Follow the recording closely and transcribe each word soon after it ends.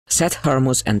Set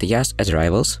Hormuz and Yas as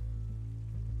rivals.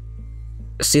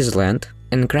 Seize land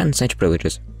and grant siege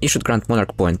privileges. You should grant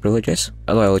monarch point privileges,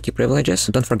 loyalty privileges,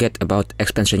 don't forget about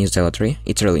expansionist zealotry,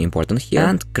 it's really important here,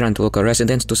 and grant local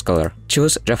residents to scholar.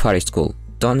 Choose Jafari school.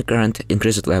 Don't grant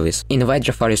increased levies. Invite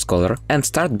Jafari scholar and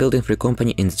start building free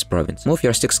company in this province. Move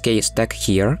your 6k stack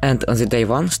here and on the day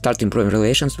 1 start improving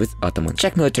relations with Ottomans.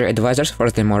 Check military advisors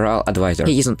for the morale advisor.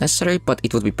 He isn't necessary, but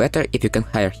it would be better if you can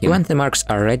hire him. When the marks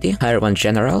are ready, hire one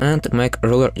general and make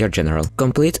ruler your general.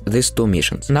 Complete these 2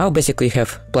 missions. Now basically you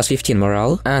have plus 15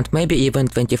 morale and maybe even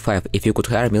 25 if you could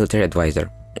hire military advisor.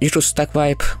 You should stack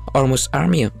wipe Hormuz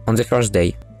army on the first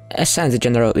day. Assign the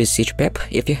general with siege pep,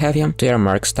 if you have him, to your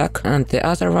mark stack, and the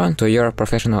other one to your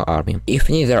professional army. If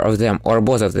neither of them or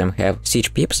both of them have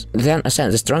siege peeps, then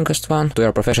assign the strongest one to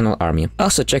your professional army.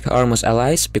 Also check Hormuz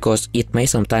allies, because it may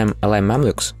sometime ally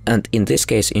Mamluks, and in this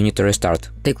case you need to restart.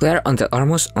 Declare on the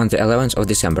Hormuz on the 11th of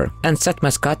December, and set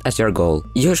Muscat as your goal.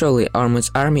 Usually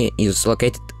Hormuz army is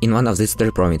located in one of these 3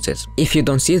 provinces. If you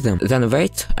don't see them, then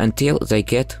wait until they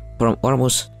get from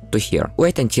Hormuz to here.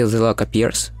 Wait until the lock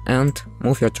appears and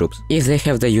move your troops. If they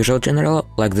have the usual general,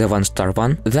 like the 1-star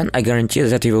one, then I guarantee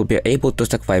that you will be able to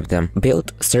stack wipe them.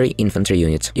 Build 3 infantry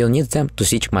units. You'll need them to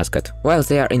siege Muscat. While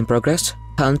they are in progress,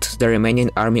 hunt the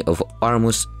remaining army of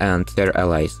Hormuz and their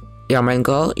allies. Your main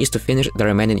goal is to finish the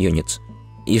remaining units.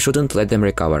 You shouldn't let them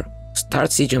recover.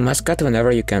 Start sieging Muscat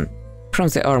whenever you can. From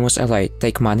the Hormuz ally,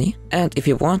 take money, and if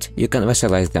you want, you can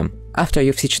vassalize them. After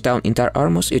you've sieged down entire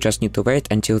Hormuz, you just need to wait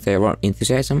until their war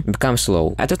enthusiasm becomes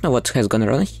low. I don't know what has gone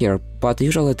wrong here, but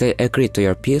usually they agree to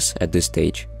your peace at this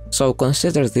stage. So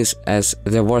consider this as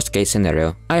the worst case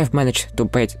scenario. I have managed to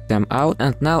bait them out,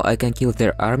 and now I can kill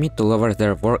their army to lower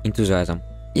their war enthusiasm.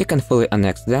 You can fully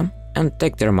annex them and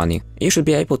take their money. You should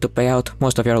be able to pay out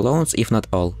most of your loans, if not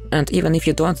all. And even if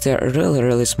you don't, they're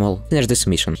really small. Finish this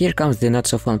mission. Here comes the not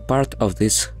so fun part of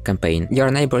this campaign.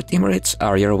 Your neighbor Timurids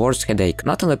are your worst headache,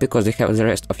 not only because they have the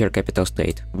rest of your capital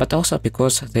state, but also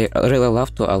because they really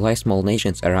love to ally small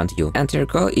nations around you, and your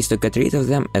goal is to get rid of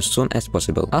them as soon as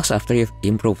possible. Also, after you've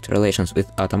improved relations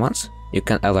with Ottomans, you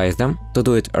can ally them, to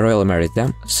do it royally marry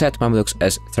them, set Mamluks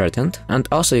as threatened, and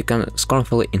also you can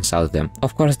scornfully insult them.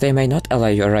 Of course they may not ally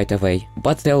you right away,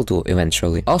 but they'll do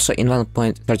eventually. Also in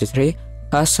 1.33,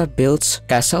 Hassa builds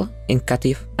castle in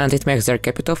Qatif, and it makes their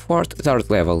capital fort 3rd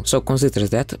level, so consider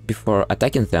that before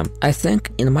attacking them. I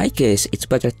think in my case it's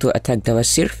better to attack the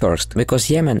Wazir first, because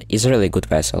Yemen is a really good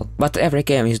vassal. But every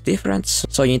game is different,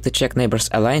 so you need to check neighbors'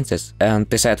 alliances and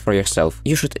decide for yourself.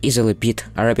 You should easily beat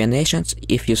Arabian nations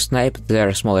if you snipe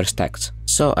their smaller stacks.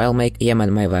 So I'll make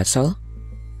Yemen my vassal.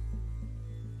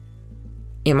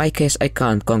 In my case, I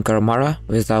can't conquer Mara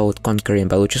without conquering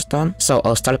Baluchistan, so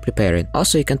I'll start preparing.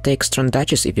 Also, you can take strong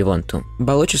duchies if you want to.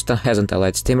 Baluchistan hasn't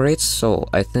allied Timurids, so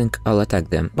I think I'll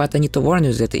attack them. But I need to warn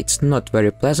you that it's not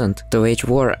very pleasant to wage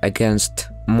war against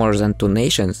more than 2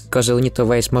 nations, because you'll need to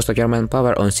waste most of your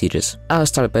manpower on sieges. I'll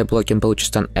start by blocking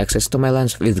Baluchistan access to my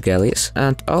lands with galleys,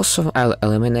 and also I'll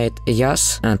eliminate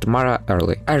Yas and Mara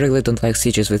early. I really don't like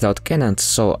sieges without cannons,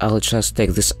 so I'll just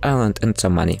take this island and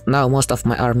some money. Now most of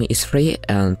my army is free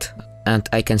and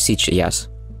I can siege Yas.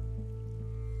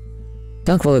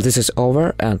 Thankfully this is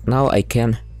over, and now I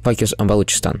can focus on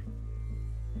Baluchistan.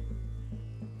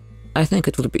 I think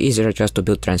it would be easier just to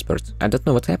build transports. I don't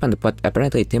know what happened, but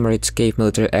apparently Timurids gave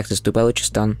military access to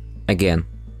Baluchistan again.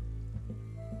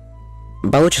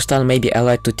 Baluchistan may be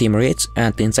allied to Timurids,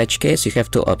 and in such case you have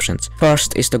 2 options.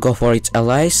 First is to go for its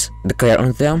allies, declare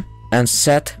on them, and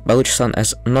set Baluchistan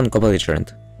as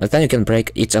non-co-belligerent. Then you can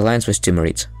break its alliance with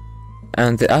Timurids.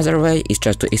 And the other way is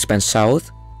just to expand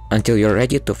south until you're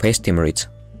ready to face Timurids.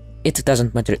 It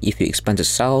doesn't matter if you expand to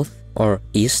south or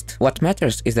east. What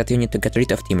matters is that you need to get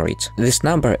rid of Timurids. This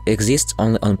number exists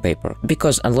only on paper,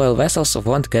 because unloyal vassals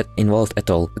won't get involved at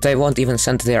all. They won't even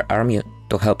send their army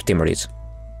to help Timurids.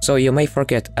 So you may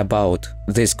forget about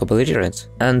these co-belligerents,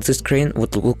 and the screen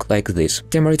would look like this.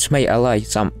 Timurids may ally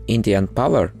some Indian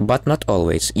power, but not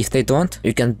always. If they don't,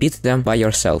 you can beat them by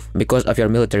yourself, because of your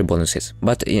military bonuses.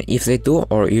 But if they do,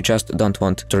 or you just don't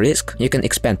want to risk, you can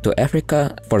expand to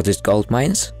Africa for these gold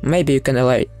mines. Maybe you can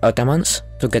ally Ottomans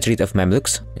to get rid of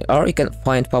Mamluks, or you can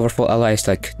find powerful allies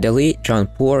like Delhi,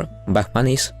 Jaunpur,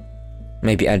 Bahmanis,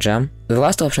 maybe Ajam. The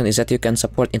last option is that you can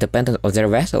support independence of their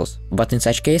vassals, but in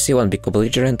such case you won't be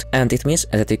co-belligerent, and it means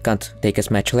that you can't take as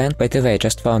much land. By the way, I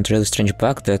just found a really strange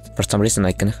bug that for some reason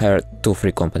I can hire 2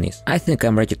 free companies. I think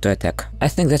I'm ready to attack. I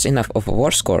think that's enough of a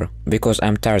war score, because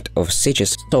I'm tired of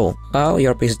sieges. So, how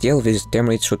your peace deal with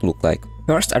Timurids should look like?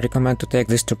 First, I recommend to take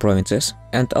these 2 provinces,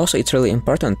 and also it's really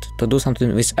important to do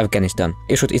something with Afghanistan.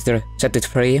 You should either set it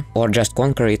free, or just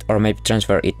conquer it, or maybe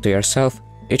transfer it to yourself.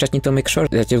 you just need to make sure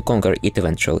that you conquer it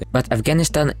eventually. But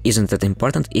Afghanistan isn't that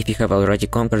important if you have already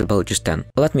conquered Balochistan.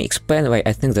 Let me explain why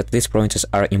I think that these provinces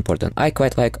are important. I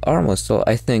quite like Hormuz, so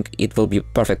I think it will be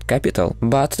perfect capital,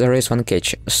 but there is one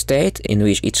catch. State in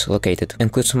which it's located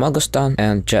includes Moghulstan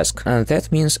and Jask, and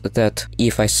that means that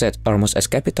if I set Hormuz as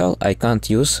capital, I can't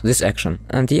use this action.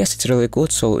 And yes, it's really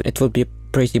good, so it will be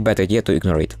pretty bad idea to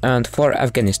ignore it. And for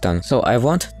Afghanistan, so I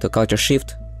want the culture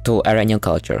shift to Iranian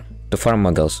culture, to form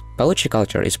Mughals. Baluchi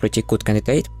culture is pretty good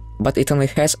candidate, but it only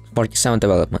has 47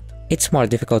 development. It's more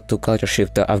difficult to culture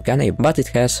shift the Afghani, but it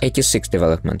has 86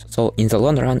 development, so in the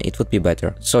long run it would be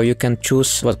better. So you can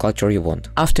choose what culture you want.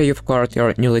 After you've covered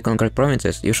your newly conquered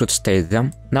provinces, you should state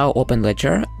them. Now open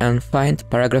Ledger and find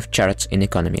paragraph charts in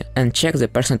economy, and check the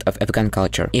percent of Afghan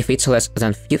culture. If it's less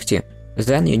than 50,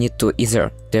 then you need to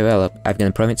either develop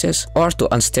Afghan provinces or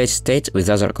to unstate states with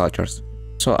other cultures.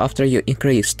 So after you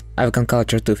increased Afghan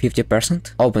culture to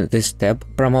 50%, open this tab,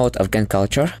 promote Afghan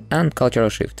culture and cultural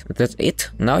shift. That's it,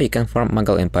 now you can form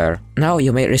Mughal Empire. Now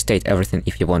you may restate everything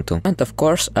if you want to. And of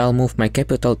course, I'll move my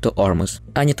capital to Hormuz.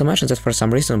 I need to mention that for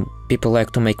some reason people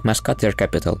like to make Muscat their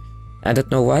capital. I don't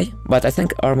know why, but I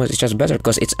think Hormuz is just better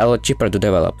because it's a lot cheaper to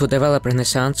develop. To develop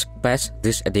Renaissance, pass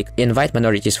this edict, invite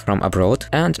minorities from abroad,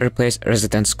 and replace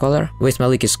resident scholar with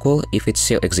Maliki school if it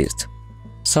still exists.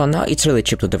 So now it's really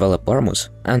cheap to develop Hormuz,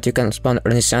 and you can spawn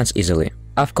Renaissance easily.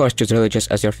 Of course, choose religious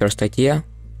as your first idea.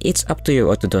 It's up to you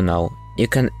what to do now. You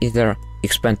can either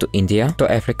expand to India,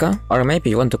 to Africa, or maybe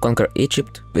you want to conquer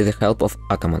Egypt with the help of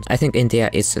Ottomans. I think India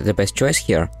is the best choice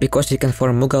here, because you can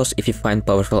form Mughals if you find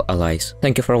powerful allies.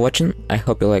 Thank you for watching, I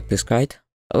hope you liked this guide.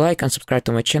 Like and subscribe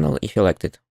to my channel if you liked it.